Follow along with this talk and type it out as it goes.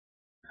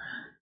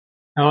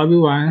Hello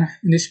everyone,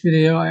 in this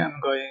video I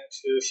am going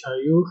to show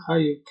you how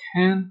you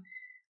can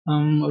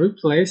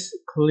replace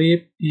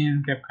clip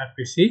in CapCut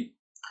PC.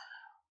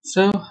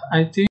 So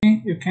I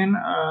think you can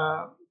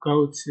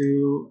go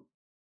to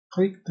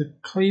click the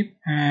clip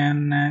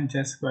and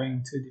just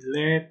going to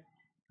delete,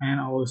 and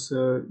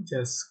also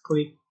just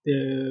click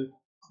the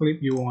clip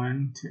you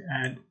want to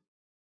add.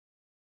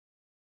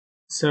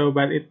 So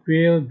but it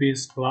will be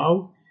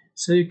slow,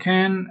 so you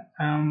can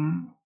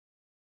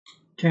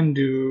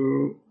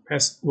do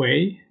best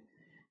way.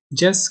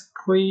 Just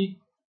click,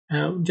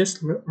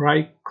 just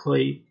right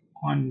click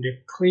on the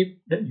clip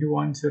that you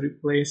want to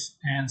replace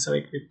and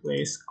select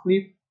replace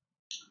clip.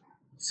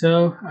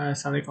 So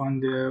select on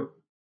the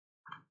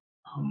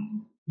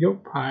your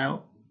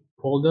file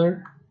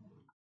folder.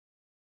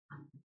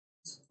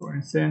 For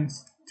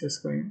instance,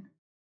 just click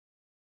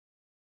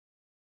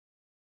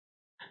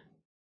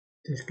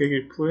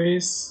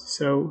replace.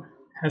 So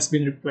has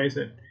been replaced.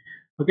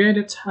 Okay,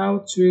 that's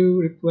how to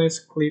replace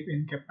clip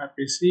in CapCut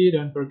PC.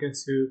 Don't forget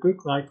to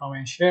click like,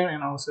 comment, share,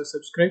 and also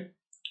subscribe.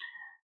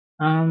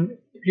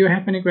 If you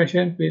have any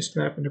question, please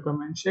drop in the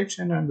comment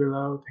section down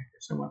below. Thank you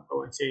so much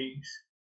for watching.